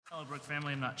Hello, Brook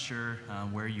family. I'm not sure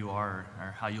where you are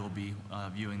or how you'll be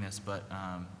viewing this, but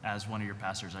as one of your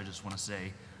pastors, I just want to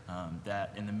say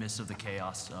that in the midst of the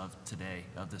chaos of today,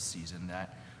 of this season,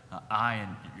 that I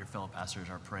and your fellow pastors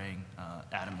are praying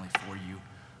adamantly for you.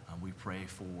 We pray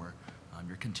for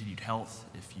your continued health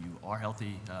if you are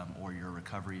healthy, or your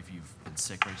recovery if you've been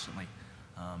sick recently.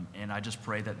 And I just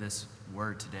pray that this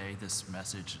word today, this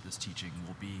message, this teaching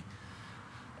will be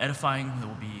edifying, that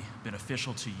will be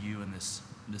beneficial to you in this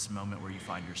moment where you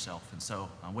find yourself. And so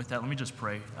with that, let me just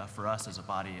pray for us as a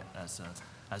body, as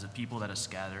a people that is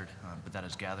scattered, but that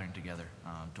is gathering together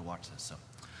to watch this. So,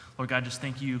 Lord God, just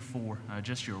thank you for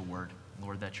just your word.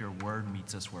 Lord, that your word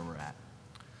meets us where we're at.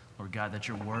 Lord God, that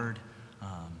your word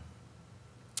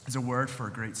is a word for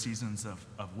great seasons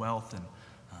of wealth and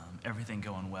everything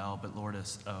going well, but Lord,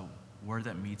 is a word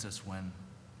that meets us when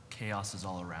chaos is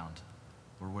all around,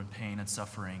 or when pain and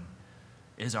suffering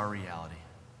is our reality.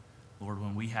 Lord,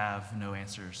 when we have no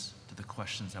answers to the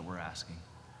questions that we're asking.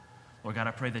 Lord God,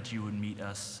 I pray that you would meet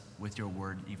us with your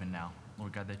word even now.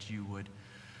 Lord God, that you would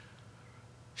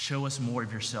show us more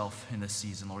of yourself in this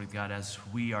season, Lord God, as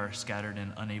we are scattered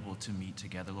and unable to meet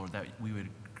together, Lord, that we would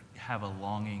have a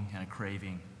longing and a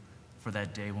craving for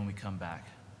that day when we come back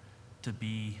to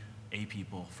be a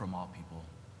people from all people,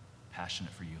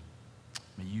 passionate for you.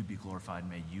 May you be glorified.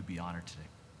 May you be honored today.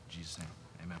 In Jesus' name,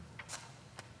 amen.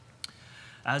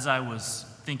 As I was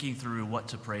thinking through what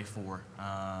to pray for,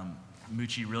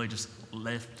 Mucci really just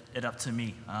left it up to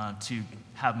me to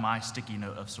have my sticky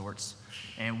note of sorts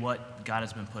and what God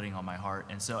has been putting on my heart.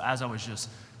 And so as I was just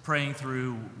praying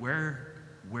through, where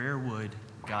would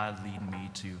God lead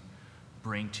me to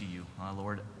bring to you?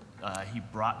 Lord, he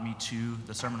brought me to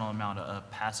the Sermon on the Mount, a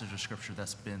passage of Scripture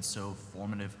that's been so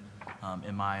formative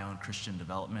in my own Christian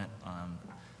development,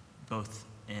 both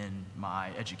in my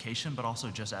education, but also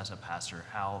just as a pastor,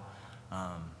 how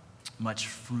much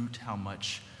fruit, how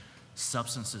much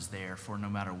substance is there for no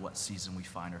matter what season we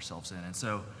find ourselves in. And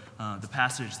so the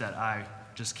passage that I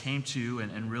just came to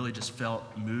and really just felt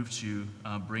moved to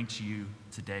bring to you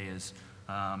today is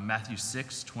Matthew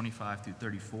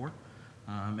 6:25-34.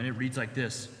 And it reads like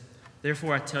this: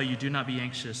 "Therefore I tell you, do not be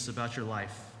anxious about your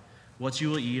life, what you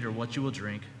will eat or what you will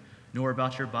drink, nor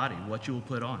about your body, what you will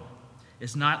put on.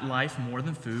 Is not life more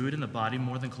than food, and the body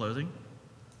more than clothing?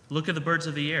 Look at the birds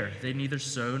of the air. They neither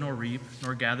sow nor reap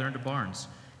nor gather into barns,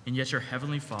 and yet your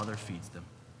heavenly Father feeds them.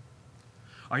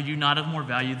 Are you not of more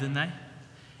value than they?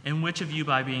 And which of you,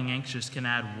 by being anxious, can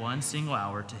add one single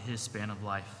hour to his span of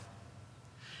life?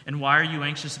 And why are you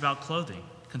anxious about clothing?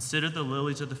 Consider the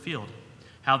lilies of the field,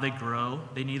 how they grow.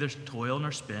 They neither toil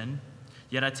nor spin.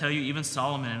 Yet I tell you, even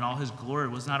Solomon in all his glory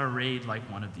was not arrayed like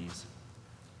one of these.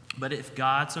 But if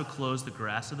God so clothes the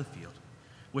grass of the field,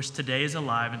 which today is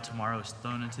alive and tomorrow is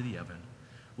thrown into the oven,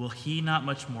 will he not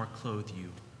much more clothe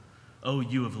you, O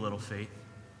you of little faith?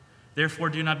 Therefore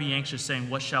do not be anxious, saying,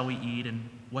 what shall we eat, and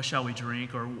what shall we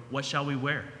drink, or what shall we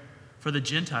wear? For the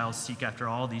Gentiles seek after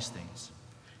all these things,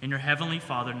 and your heavenly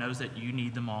Father knows that you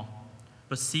need them all.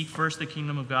 But seek first the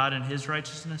kingdom of God and his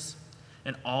righteousness,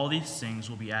 and all these things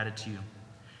will be added to you.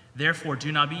 Therefore,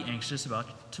 do not be anxious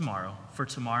about tomorrow, for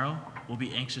tomorrow will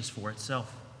be anxious for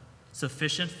itself.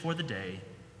 Sufficient for the day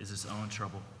is its own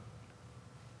trouble."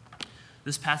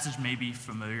 This passage may be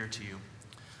familiar to you,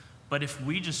 but if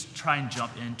we just try and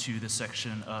jump into this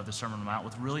section of the Sermon on the Mount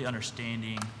with really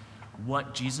understanding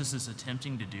what Jesus is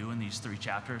attempting to do in these three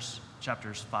chapters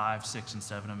 5, 6, and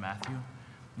 7 of Matthew,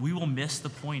 we will miss the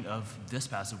point of this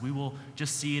passage. We will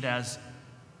just see it as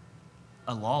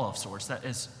a law of sorts that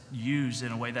is used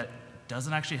in a way that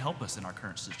doesn't actually help us in our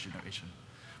current situation.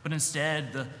 But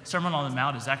instead, the Sermon on the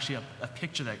Mount is actually a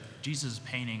picture that Jesus is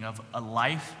painting of a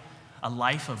life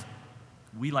of,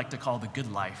 we like to call the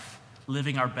good life,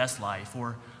 living our best life,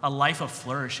 or a life of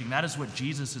flourishing. That is what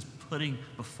Jesus is putting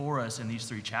before us in these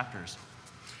three chapters.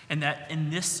 And that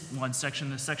in this section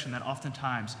that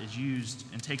oftentimes is used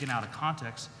and taken out of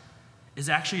context, is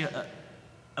actually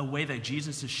a way that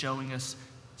Jesus is showing us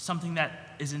something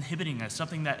that is inhibiting us,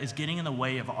 something that is getting in the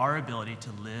way of our ability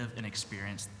to live and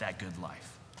experience that good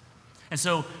life. And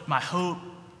so my hope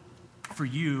for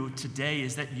you today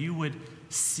is that you would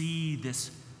see this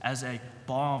as a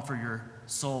balm for your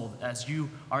soul, as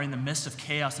you are in the midst of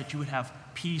chaos, that you would have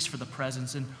peace for the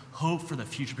present and hope for the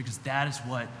future, because that is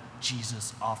what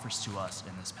Jesus offers to us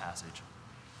in this passage.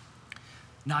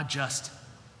 Not just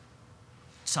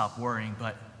stop worrying,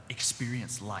 but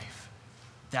experience life.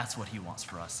 That's what he wants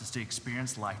for us, is to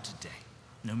experience life today,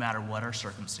 no matter what our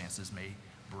circumstances may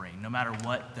bring, no matter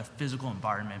what the physical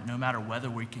environment, no matter whether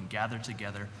we can gather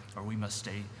together or we must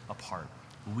stay apart.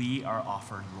 We are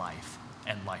offered life,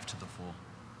 and life to the full.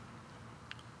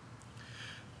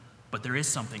 But there is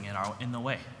something in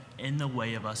the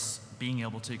way of us being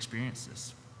able to experience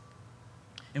this.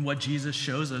 And what Jesus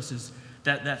shows us is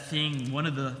that thing, one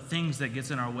of the things that gets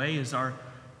in our way is our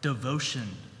devotion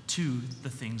to the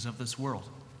things of this world.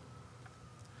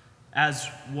 As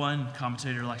one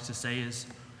commentator likes to say, is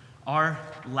our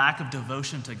lack of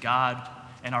devotion to God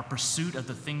and our pursuit of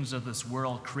the things of this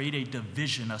world create a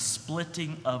division, a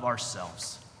splitting of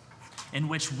ourselves, in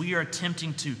which we are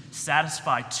attempting to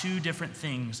satisfy two different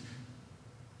things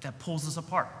that pulls us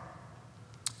apart.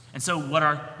 And so what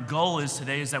our goal is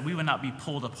today is that we would not be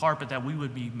pulled apart, but that we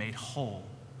would be made whole.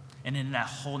 And in that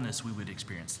wholeness, we would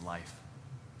experience life.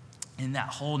 In that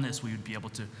wholeness, we would be able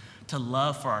to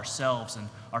love for ourselves and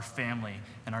our family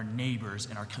and our neighbors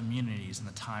and our communities in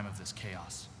the time of this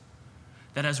chaos.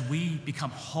 That as we become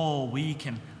whole, we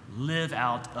can live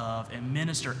out of and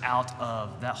minister out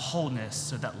of that wholeness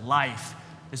so that life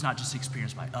is not just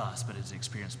experienced by us, but is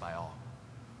experienced by all.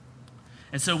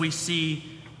 And so we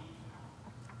see,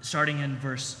 starting in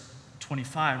verse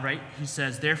 25, right? He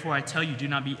says, "Therefore I tell you, do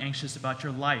not be anxious about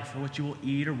your life, or what you will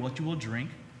eat or what you will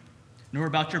drink, nor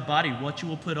about your body, what you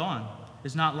will put on.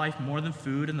 Is not life more than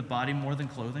food, and the body more than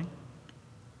clothing?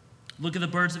 Look at the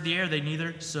birds of the air. They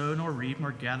neither sow nor reap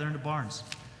nor gather into barns,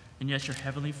 and yet your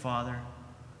heavenly Father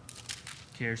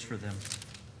cares for them.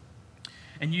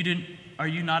 And are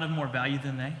you not of more value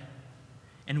than they?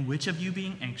 And which of you,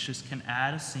 being anxious, can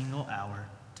add a single hour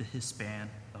to his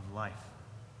span of life?"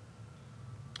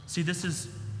 See, this is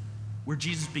where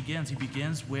Jesus begins. He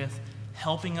begins with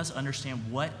helping us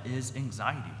understand what is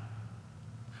anxiety.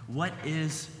 What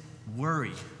is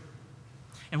worry?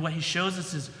 And what he shows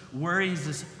us is worry is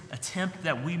this attempt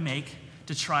that we make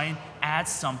to try and add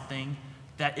something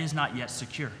that is not yet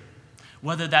secure.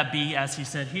 Whether that be, as he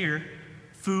said here,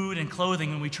 food and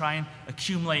clothing, and we try and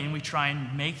accumulate and we try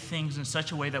and make things in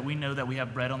such a way that we know that we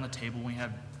have bread on the table, we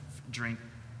have drink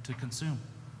to consume.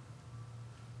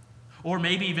 Or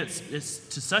maybe it's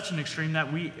to such an extreme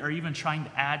that we are even trying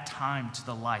to add time to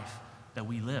the life that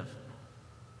we live.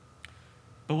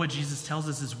 But what Jesus tells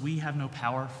us is we have no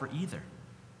power for either.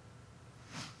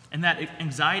 And that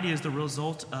anxiety is the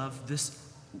result of this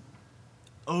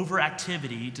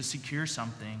overactivity to secure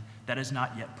something that is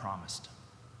not yet promised.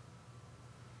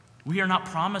 We are not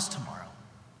promised tomorrow.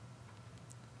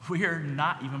 We are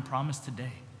not even promised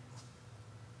today.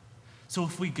 So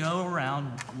if we go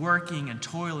around working and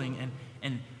toiling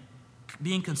and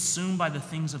being consumed by the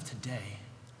things of today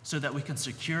so that we can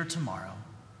secure tomorrow,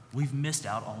 we've missed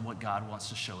out on what God wants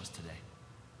to show us today,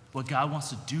 what God wants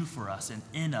to do for us and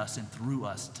in us and through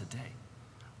us today.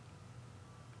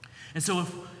 And so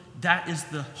if that is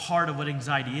the heart of what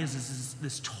anxiety is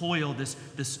this toil,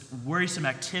 this worrisome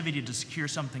activity to secure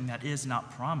something that is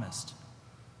not promised,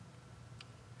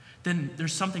 then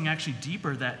there's something actually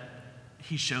deeper that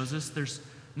he shows us. There's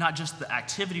not just the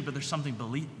activity, but there's something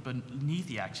beneath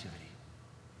the activity.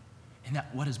 And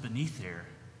that what is beneath there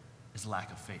is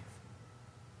lack of faith.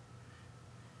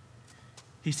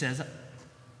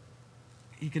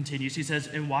 He continues, he says,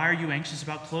 "And why are you anxious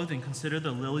about clothing? Consider the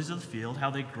lilies of the field,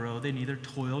 how they grow. They neither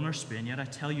toil nor spin. Yet I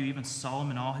tell you, even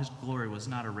Solomon in all his glory was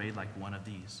not arrayed like one of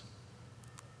these.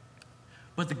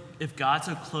 But if God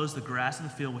so clothes the grass of the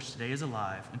field, which today is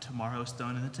alive and tomorrow is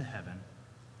thrown into heaven,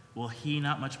 will he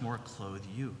not much more clothe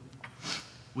you?"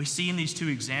 We see in these two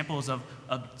examples of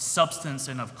substance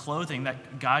and of clothing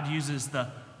that God uses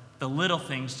the little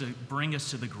things to bring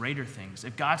us to the greater things.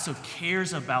 If God so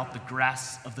cares about the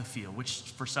grass of the field, which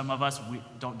for some of us, we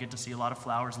don't get to see a lot of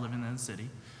flowers living in the city,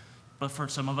 but for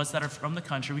some of us that are from the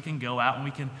country, we can go out and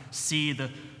we can see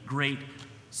the great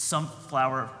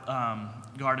sunflower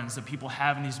gardens that people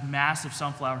have, and these massive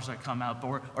sunflowers that come out,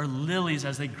 or lilies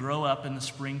as they grow up in the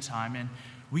springtime, and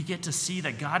we get to see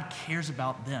that God cares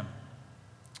about them.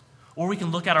 Or we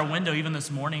can look out our window. Even this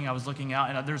morning, I was looking out,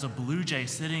 and there's a blue jay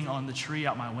sitting on the tree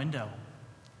out my window.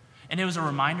 And it was a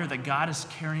reminder that God is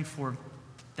caring for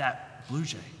that blue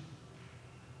jay.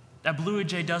 That blue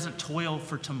jay doesn't toil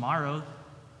for tomorrow,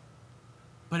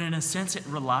 but in a sense, it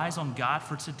relies on God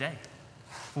for today,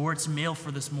 for its meal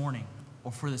for this morning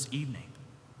or for this evening.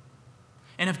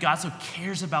 And if God so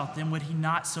cares about them, would he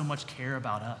not so much care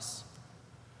about us?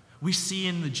 We see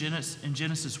in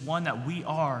Genesis 1 that we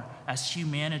are, as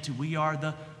humanity, we are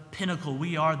the pinnacle.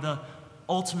 We are the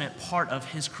ultimate part of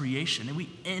his creation. And we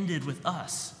ended with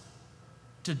us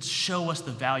to show us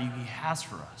the value he has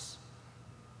for us.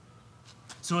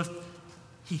 So if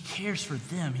he cares for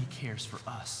them, he cares for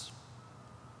us.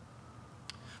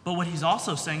 But what he's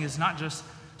also saying is not just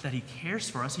that he cares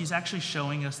for us, he's actually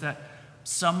showing us that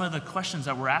some of the questions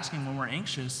that we're asking when we're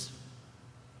anxious,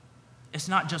 it's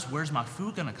not just where's my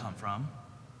food going to come from,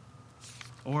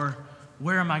 or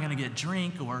where am I going to get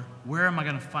drink, or where am I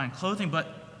going to find clothing? But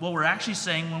what we're actually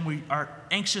saying when we are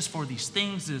anxious for these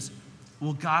things is,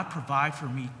 will God provide for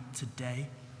me today?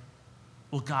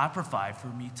 Will God provide for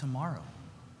me tomorrow?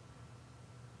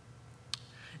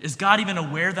 Is God even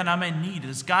aware that I'm in need?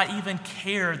 Does God even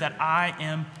care that I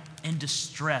am in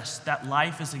distress, that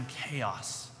life is in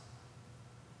chaos,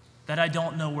 that I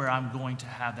don't know where I'm going to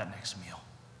have that next meal?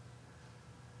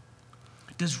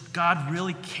 Does God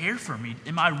really care for me?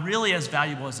 Am I really as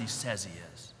valuable as he says he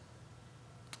is?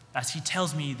 As he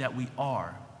tells me that we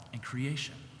are in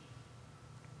creation.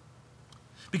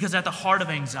 Because at the heart of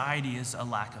anxiety is a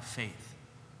lack of faith.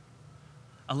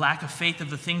 A lack of faith of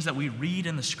the things that we read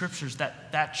in the scriptures,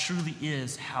 that truly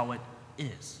is how it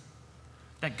is.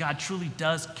 That God truly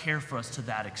does care for us to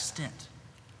that extent.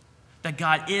 That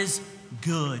God is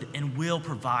good and will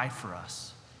provide for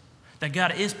us. That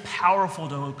God is powerful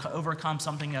to overcome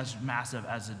something as massive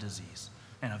as a disease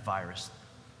and a virus.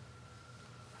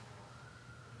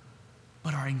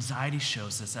 But our anxiety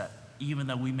shows us that even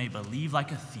though we may believe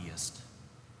like a theist,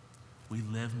 we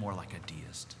live more like a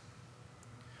deist.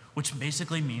 Which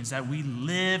basically means that we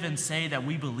live and say that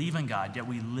we believe in God, yet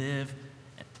we live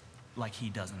like he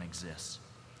doesn't exist.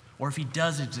 Or if he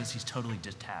does exist, he's totally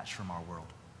detached from our world.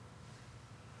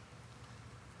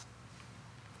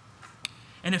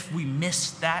 And if we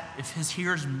miss that, if his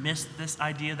hearers miss this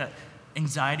idea that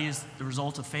anxiety is the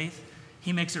result of faith,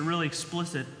 he makes it really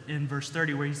explicit in verse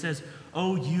 30 where he says,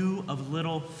 "O you of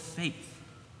little faith,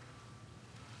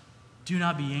 do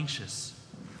not be anxious."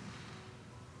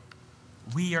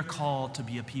 We are called to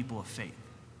be a people of faith.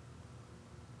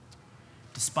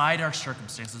 Despite our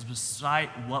circumstances, despite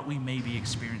what we may be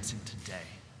experiencing today,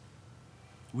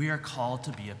 we are called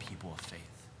to be a people of faith.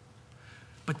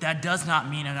 But that does not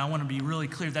mean, and I want to be really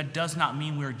clear, that does not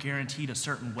mean we're guaranteed a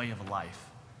certain way of life.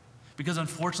 Because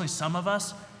unfortunately, some of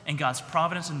us, in God's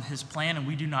providence and his plan, and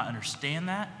we do not understand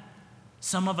that,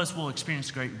 some of us will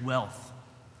experience great wealth,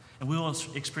 and we will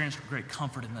experience great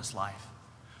comfort in this life.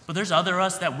 But there's other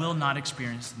us that will not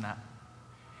experience that.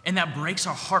 And that breaks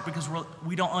our heart because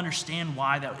we don't understand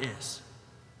why that is.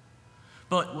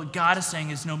 But what God is saying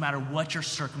is no matter what your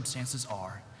circumstances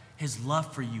are, his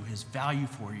love for you, his value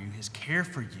for you, his care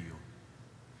for you,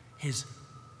 his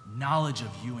knowledge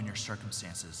of you and your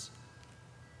circumstances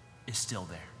is still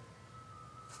there.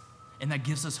 And that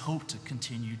gives us hope to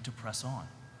continue to press on.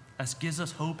 That gives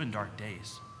us hope in dark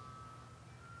days.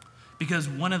 Because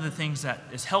one of the things that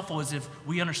is helpful is if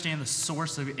we understand the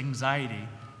source of anxiety,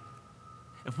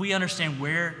 if we understand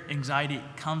where anxiety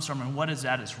comes from and what is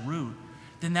at its root,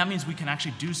 then that means we can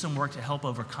actually do some work to help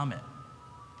overcome it.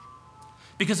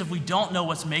 Because if we don't know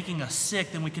what's making us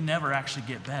sick, then we can never actually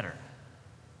get better.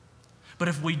 But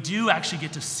if we do actually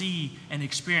get to see and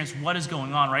experience what is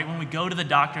going on, right? When we go to the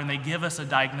doctor and they give us a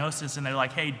diagnosis and they're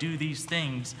like, hey, do these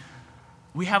things,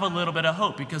 we have a little bit of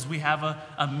hope because we have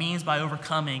a means by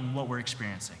overcoming what we're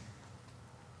experiencing.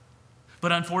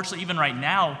 But unfortunately, even right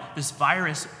now, this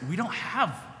virus,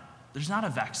 there's not a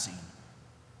vaccine.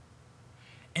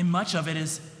 And much of it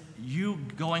is you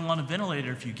going on a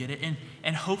ventilator if you get it,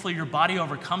 and hopefully your body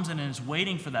overcomes it and is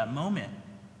waiting for that moment.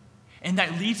 And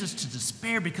that leads us to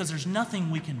despair because there's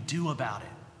nothing we can do about it.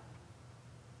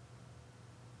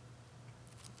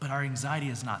 But our anxiety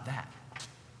is not that.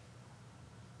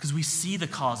 Because we see the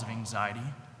cause of anxiety,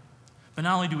 but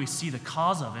not only do we see the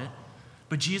cause of it,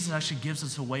 but Jesus actually gives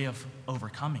us a way of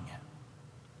overcoming it.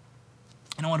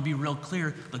 And I want to be real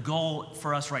clear, the goal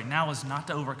for us right now is not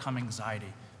to overcome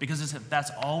anxiety, because if that's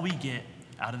all we get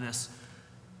out of this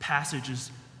passage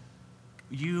is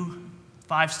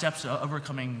 5 steps to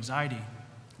overcoming anxiety,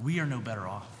 we are no better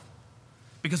off.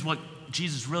 Because what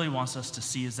Jesus really wants us to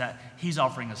see is that he's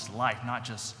offering us life, not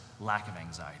just lack of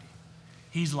anxiety.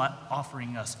 He's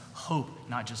offering us hope,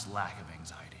 not just lack of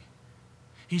anxiety.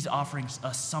 He's offering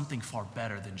us something far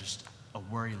better than just a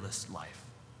worryless life.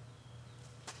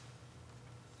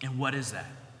 And what is that?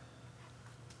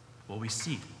 Well, we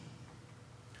see.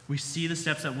 We see the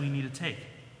steps that we need to take.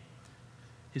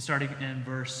 He's starting in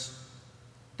verse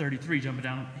 33, jumping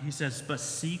down. He says, "But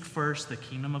seek first the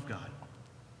kingdom of God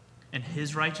and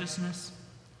his righteousness,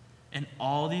 and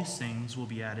all these things will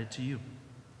be added to you."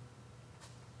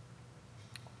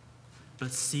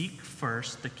 But seek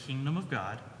first the kingdom of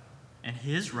God and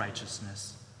his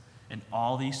righteousness, and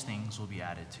all these things will be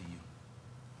added to you.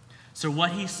 So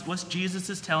what Jesus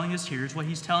is telling us here is what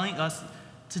he's telling us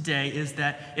today is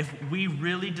that if we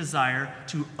really desire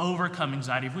to overcome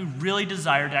anxiety, if we really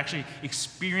desire to actually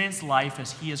experience life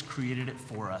as he has created it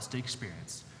for us to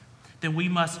experience, then we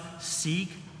must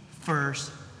seek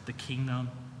first the kingdom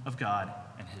of God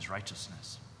and his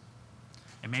righteousness.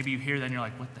 And maybe you hear that and you're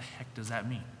like, what the heck does that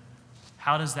mean?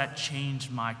 How does that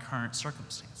change my current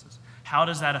circumstances? How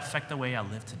does that affect the way I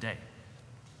live today?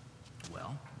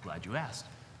 Well, I'm glad you asked.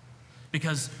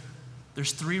 Because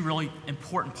there's three really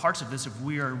important parts of this if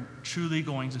we are truly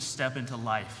going to step into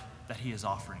life that he is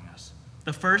offering us.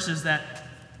 The first is that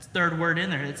third word in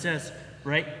there. It says,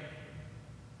 right?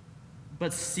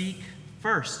 But seek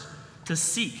first. To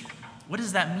seek. What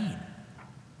does that mean?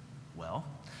 Well,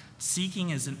 seeking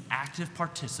is an active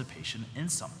participation in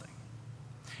something.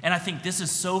 And I think this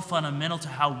is so fundamental to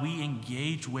how we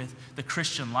engage with the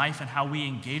Christian life and how we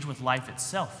engage with life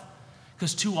itself.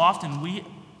 Because too often we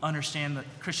understand that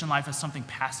Christian life as something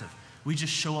passive. We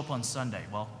just show up on Sunday.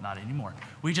 Well, not anymore.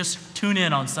 We just tune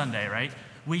in on Sunday, right?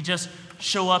 We just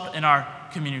show up in our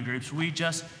community groups. We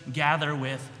just gather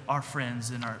with our friends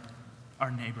and our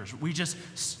neighbors. We just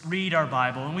read our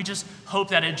Bible, and we just hope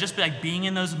that it just be like being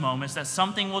in those moments, that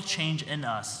something will change in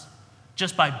us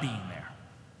just by being there.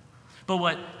 But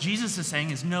what Jesus is saying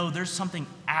is, no, there's something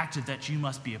active that you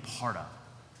must be a part of.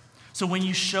 So when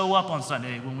you show up on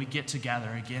Sunday, when we get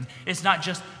together again, it's not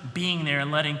just being there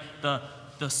and letting the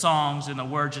songs and the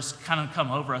word just kind of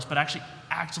come over us, but actually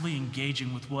actively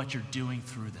engaging with what you're doing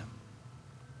through them.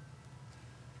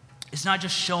 It's not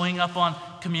just showing up on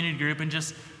community group and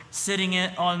just sitting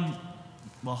it on,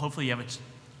 well, hopefully you have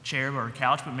a chair or a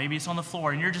couch, but maybe it's on the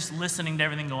floor and you're just listening to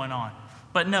everything going on.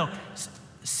 But no,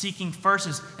 seeking first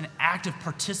is an active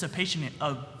participation,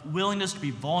 a willingness to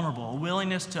be vulnerable, a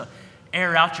willingness to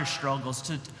air out your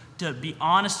struggles, to be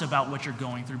honest about what you're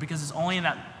going through, because it's only in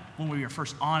that when we are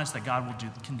first honest that God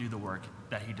can do the work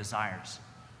that he desires.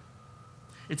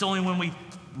 It's only when we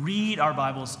read our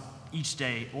Bibles each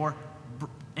day or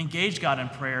engage God in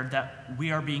prayer that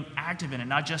we are being active in it,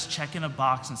 not just checking a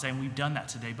box and saying we've done that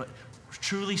today, but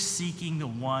truly seeking the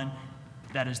one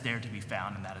that is there to be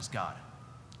found, and that is God.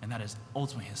 And that is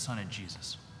ultimately his son in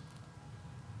Jesus.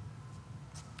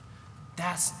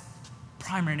 That's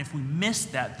primary, and if we miss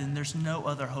that, then there's no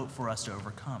other hope for us to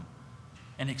overcome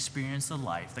and experience the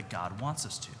life that God wants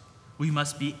us to. We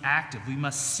must be active. We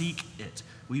must seek it.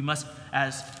 We must,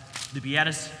 as the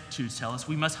Beatitudes tell us,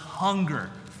 we must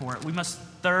hunger for it. We must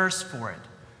thirst for it.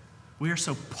 We are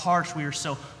so parched, we are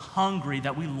so hungry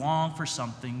that we long for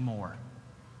something more.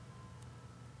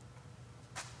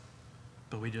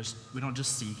 But we don't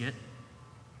just seek it.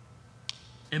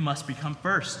 It must become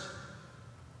first.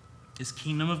 His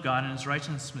kingdom of God and his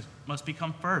righteousness must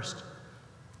become first.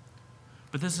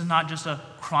 But this is not just a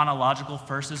chronological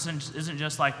first. This isn't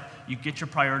just like you get your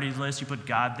priorities list, you put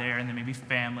God there, and then maybe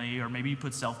family, or maybe you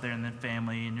put self there and then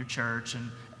family and your church, and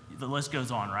the list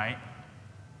goes on, right?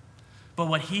 But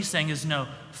what he's saying is, no,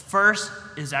 first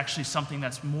is actually something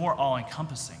that's more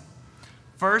all-encompassing.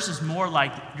 First is more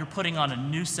like you're putting on a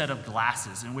new set of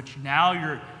glasses in which now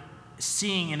you're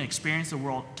seeing and experiencing the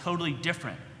world totally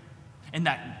different. And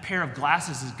that pair of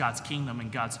glasses is God's kingdom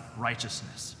and God's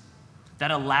righteousness.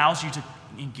 That allows you to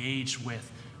engage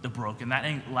with the broken. That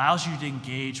allows you to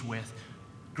engage with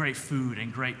great food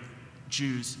and great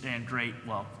Jews and great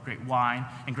wine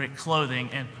and great clothing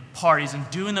and parties and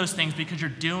doing those things because you're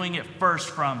doing it first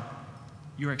from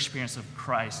your experience of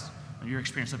Christ, your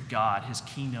experience of God, his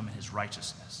kingdom, and his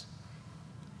righteousness.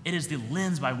 It is the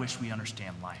lens by which we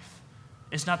understand life.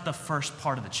 It's not the first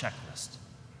part of the checklist,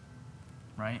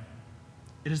 right?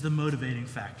 It is the motivating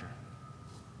factor.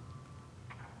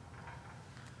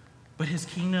 But his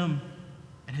kingdom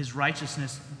and his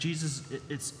righteousness, Jesus,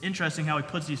 it's interesting how he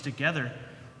puts these together,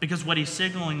 because what he's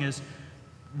signaling is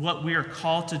what we are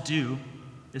called to do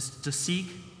is to seek,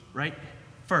 right?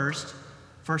 First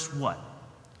what?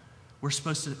 We're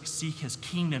supposed to seek his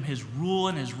kingdom, his rule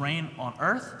and his reign on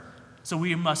earth. So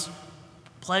we must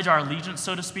pledge our allegiance,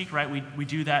 so to speak, right? We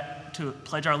do that to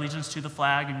pledge our allegiance to the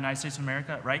flag of the United States of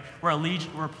America, right?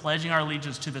 We're pledging our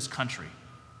allegiance to this country.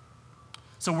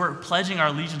 So we're pledging our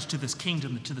allegiance to this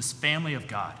kingdom, to this family of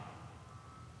God.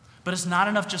 But it's not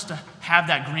enough just to have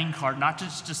that green card, not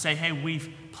just to say, hey, we've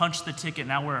punched the ticket,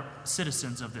 now we're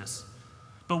citizens of this.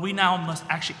 But we now must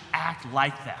actually act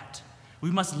like that.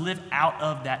 We must live out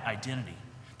of that identity.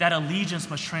 That allegiance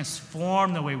must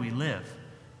transform the way we live.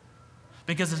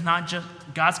 Because it's not just,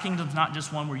 God's kingdom's not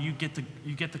just one where you get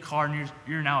the card and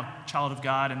you're now a child of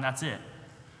God and that's it.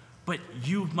 But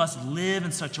you must live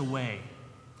in such a way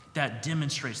that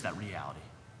demonstrates that reality.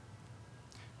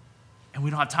 And we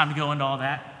don't have time to go into all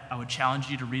that. I would challenge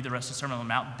you to read the rest of the Sermon on the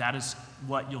Mount. That is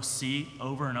what you'll see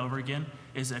over and over again,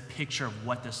 is a picture of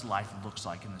what this life looks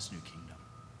like in this new kingdom.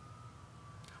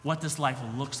 What this life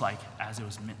looks like as it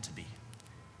was meant to be.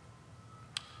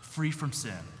 Free from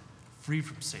sin, free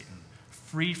from Satan,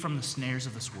 free from the snares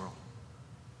of this world.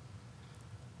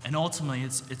 And ultimately,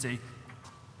 it's an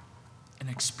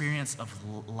experience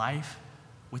of life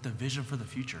with a vision for the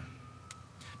future.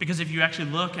 Because if you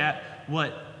actually look at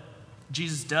what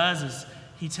Jesus does, is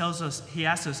he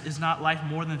asks us, is not life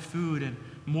more than food and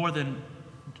more than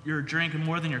your drink and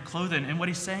more than your clothing? And what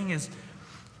he's saying is,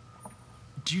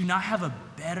 do you not have a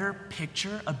better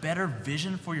picture, a better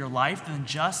vision for your life than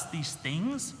just these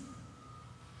things?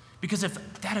 Because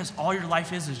if that is all your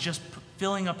life is just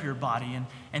filling up your body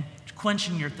and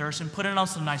quenching your thirst and putting on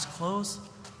some nice clothes,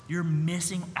 you're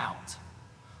missing out.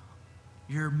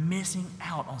 You're missing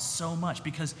out on so much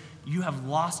because you have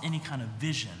lost any kind of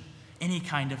vision, any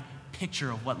kind of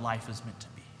picture of what life is meant to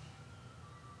be.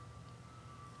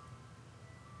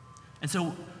 And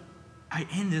so I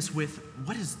end this with,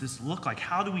 what does this look like?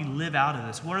 How do we live out of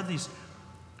this?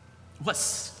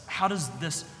 How does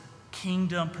this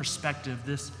kingdom perspective,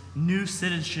 this new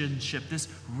citizenship, this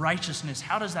righteousness,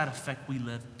 how does that affect we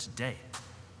live today?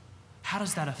 How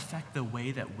does that affect the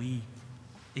way that we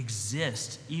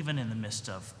exist even in the midst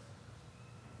of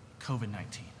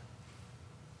COVID-19?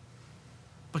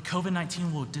 But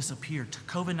COVID-19 will disappear.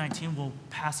 COVID-19 will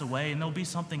pass away and there'll be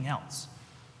something else.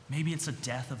 Maybe it's a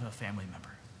death of a family member.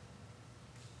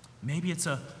 Maybe it's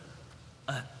a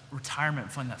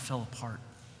retirement fund that fell apart.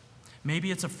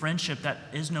 Maybe it's a friendship that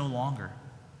is no longer.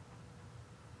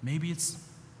 Maybe it's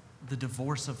the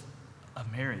divorce of a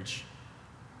marriage.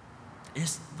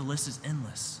 The list is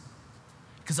endless.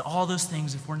 Because all those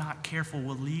things, if we're not careful,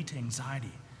 will lead to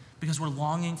anxiety because we're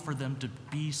longing for them to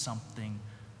be something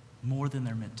more than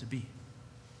they're meant to be.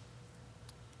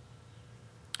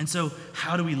 And so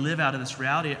how do we live out of this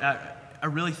reality? I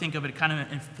really think of it kind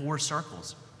of in 4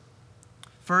 circles.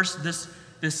 First, this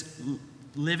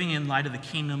living in light of the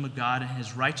kingdom of God and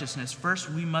his righteousness. First,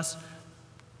 we must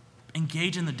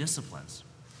engage in the disciplines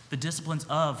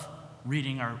of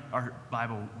reading our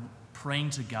Bible,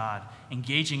 praying to God,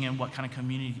 engaging in what kind of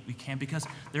community we can, because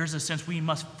there's a sense we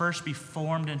must first be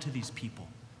formed into these people.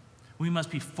 We must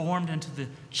be formed into the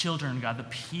children of God, the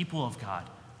people of God.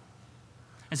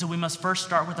 And so we must first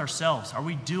start with ourselves. Are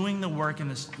we doing the work in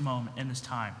this moment, in this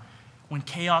time? When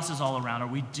chaos is all around, are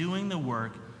we doing the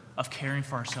work of caring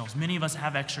for ourselves? Many of us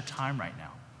have extra time right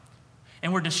now.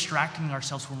 And we're distracting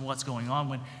ourselves from what's going on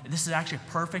when this is actually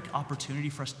a perfect opportunity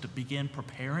for us to begin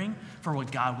preparing for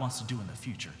what God wants to do in the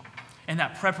future. And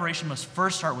that preparation must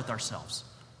first start with ourselves.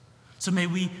 So may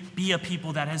we be a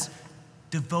people that is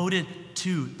devoted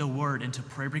to the word and to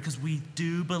prayer because we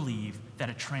do believe that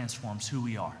it transforms who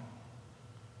we are.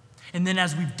 And then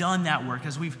as we've done that work,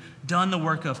 as we've done the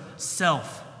work of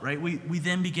self, right, we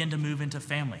then begin to move into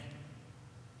family.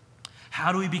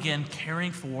 How do we begin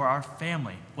caring for our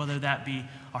family, whether that be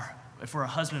if we're a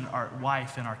husband, our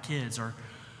wife, and our kids,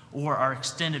 or our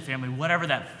extended family, whatever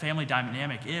that family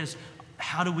dynamic is?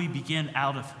 How do we begin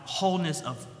out of wholeness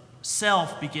of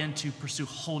self, begin to pursue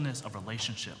wholeness of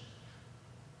relationship?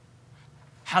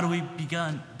 How do we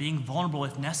begin being vulnerable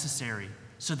if necessary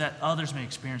so that others may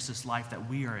experience this life that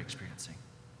we are experiencing?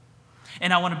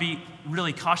 And I want to be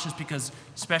really cautious because,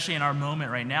 especially in our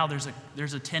moment right now,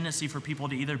 there's a tendency for people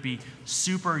to either be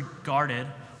super guarded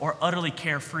or utterly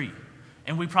carefree.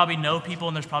 And we probably know people,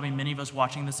 and there's probably many of us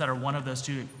watching this that are one of those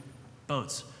two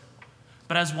boats.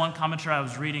 But as one commentator I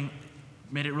was reading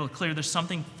made it real clear, there's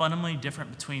something fundamentally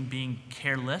different between being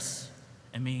careless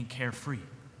and being carefree.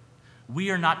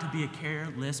 We are not to be a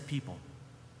careless people.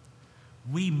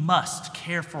 We must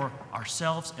care for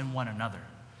ourselves and one another.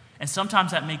 And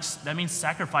sometimes that means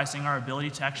sacrificing our ability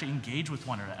to actually engage with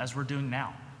one another, as we're doing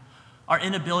now. Our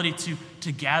inability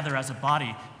to gather as a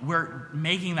body, we're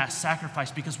making that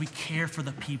sacrifice because we care for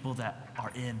the people that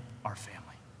are in our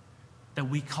family, that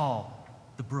we call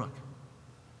the brook.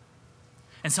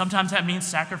 And sometimes that means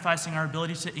sacrificing our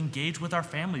ability to engage with our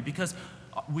family because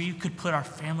we could put our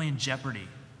family in jeopardy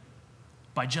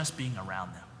by just being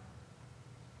around them.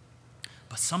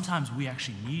 But sometimes we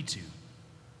actually need to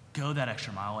go that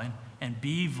extra mile and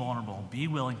be vulnerable and be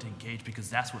willing to engage because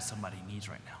that's what somebody needs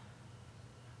right now.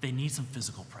 They need some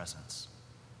physical presence.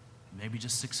 Maybe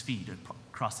just 6 feet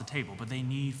across the table, but they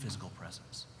need physical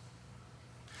presence.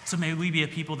 So may we be a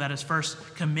people that is first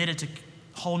committed to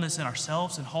wholeness in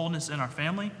ourselves and wholeness in our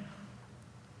family.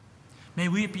 May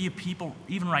we be a people,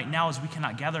 even right now as we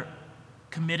cannot gather,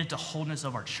 committed to wholeness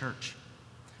of our church.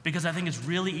 Because I think it's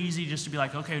really easy just to be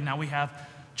like, okay, now we have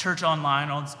church online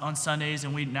on Sundays,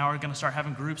 and we now are going to start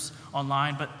having groups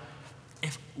online. But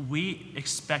if we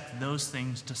expect those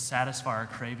things to satisfy our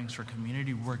cravings for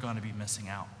community, we're going to be missing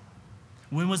out.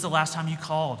 When was the last time you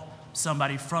called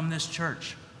somebody from this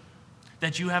church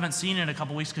that you haven't seen in a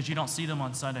couple weeks because you don't see them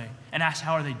on Sunday and asked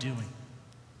how are they doing?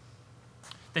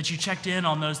 That you checked in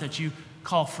on those that you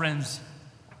call friends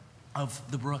of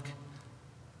the Brook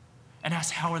and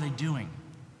ask, how are they doing?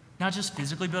 Not just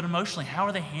physically, but emotionally. How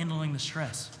are they handling the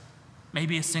stress?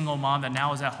 Maybe a single mom that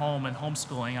now is at home and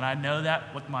homeschooling, and I know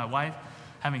that with my wife,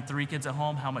 having 3 kids at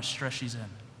home, how much stress she's in.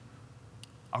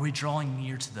 Are we drawing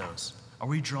near to those? Are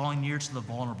we drawing near to the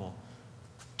vulnerable,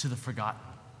 to the forgotten,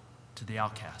 to the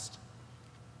outcast?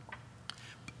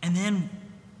 And then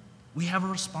we have a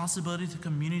responsibility to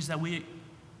communities that we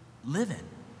live in.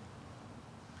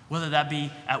 Whether that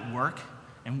be at work,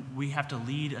 and we have to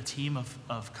lead a team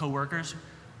of coworkers,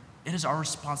 it is our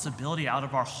responsibility out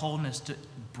of our wholeness to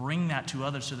bring that to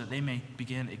others so that they may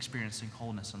begin experiencing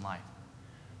wholeness in life.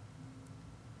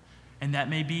 And that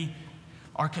may be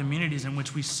our communities in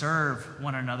which we serve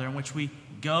one another, in which we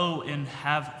go and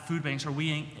have food banks, or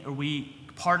we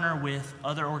partner with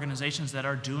other organizations that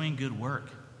are doing good work.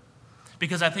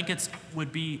 Because I think it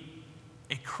would be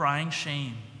a crying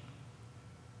shame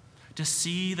to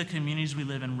see the communities we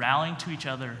live in rallying to each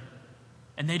other,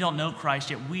 and they don't know Christ,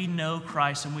 yet we know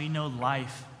Christ and we know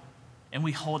life, and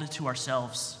we hold it to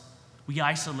ourselves. We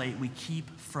isolate, we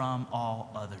keep from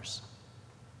all others.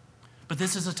 But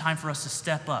this is a time for us to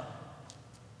step up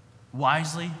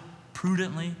wisely,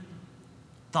 prudently,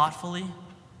 thoughtfully,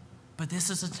 but this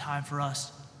is a time for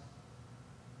us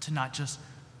to not just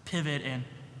pivot and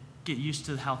get used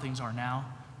to how things are now,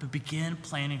 but begin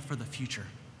planning for the future.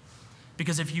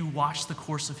 Because if you watch the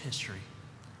course of history,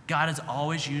 God has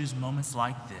always used moments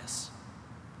like this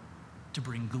to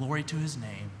bring glory to his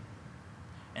name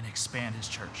and expand his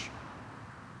church.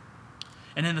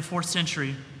 And in the 4th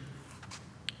century,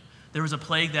 there was a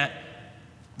plague that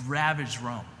ravaged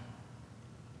Rome.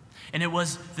 And it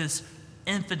was this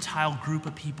infantile group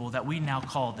of people that we now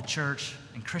call the church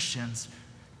and Christians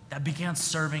that began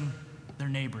serving their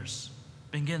neighbors,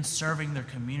 began serving their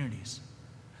communities,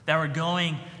 that were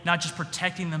going, not just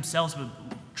protecting themselves, but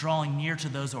drawing near to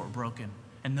those that were broken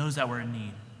and those that were in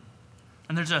need.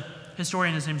 And there's a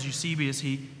historian, his name is Eusebius,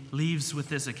 he leaves with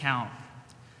this account.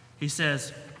 He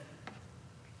says,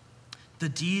 the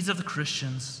deeds of the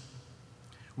Christians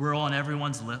were on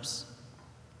everyone's lips,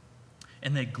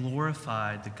 and they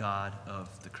glorified the God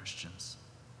of the Christians.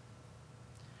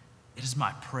 It is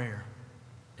my prayer,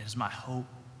 it is my hope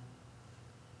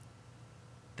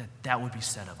that that would be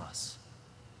said of us.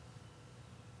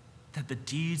 That the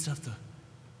deeds of the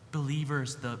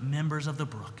believers, the members of the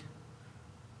Brook,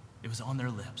 it was on their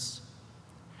lips,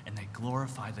 and they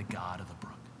glorified the God of the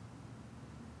Brook.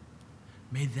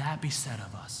 May that be said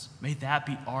of us. May that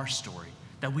be our story,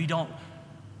 that we don't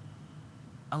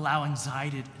allow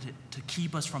anxiety to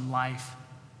keep us from life,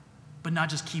 but not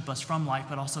just keep us from life,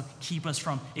 but also keep us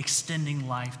from extending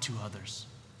life to others.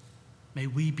 May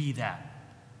we be that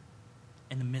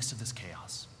in the midst of this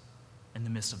chaos, in the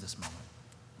midst of this moment.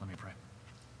 Let me pray.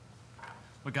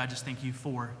 Lord God, just thank you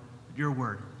for your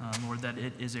word, Lord, that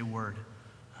it is a word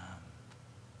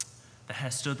that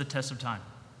has stood the test of time.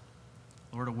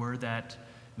 Lord, a word that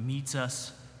meets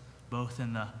us both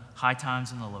in the high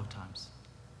times and the low times.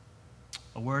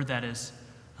 A word that is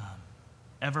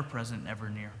ever present, ever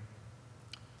near.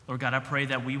 Lord God, I pray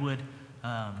that we would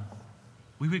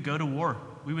go to war.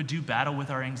 We would do battle with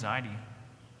our anxiety.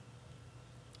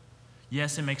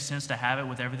 Yes, it makes sense to have it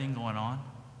with everything going on.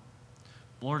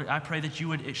 Lord, I pray that you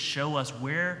would show us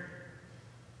where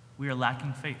we are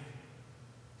lacking faith.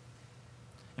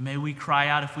 And may we cry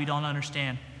out if we don't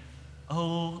understand,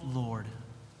 oh Lord,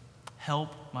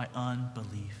 help my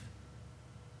unbelief.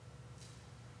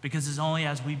 Because it's only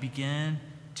as we begin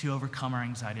to overcome our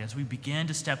anxiety, as we begin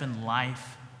to step in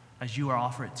life as you are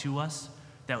offering it to us,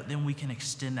 that then we can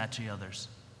extend that to others.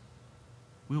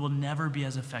 We will never be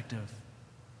as effective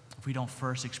if we don't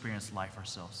first experience life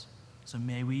ourselves. So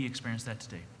may we experience that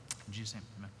today. In Jesus' name,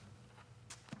 amen.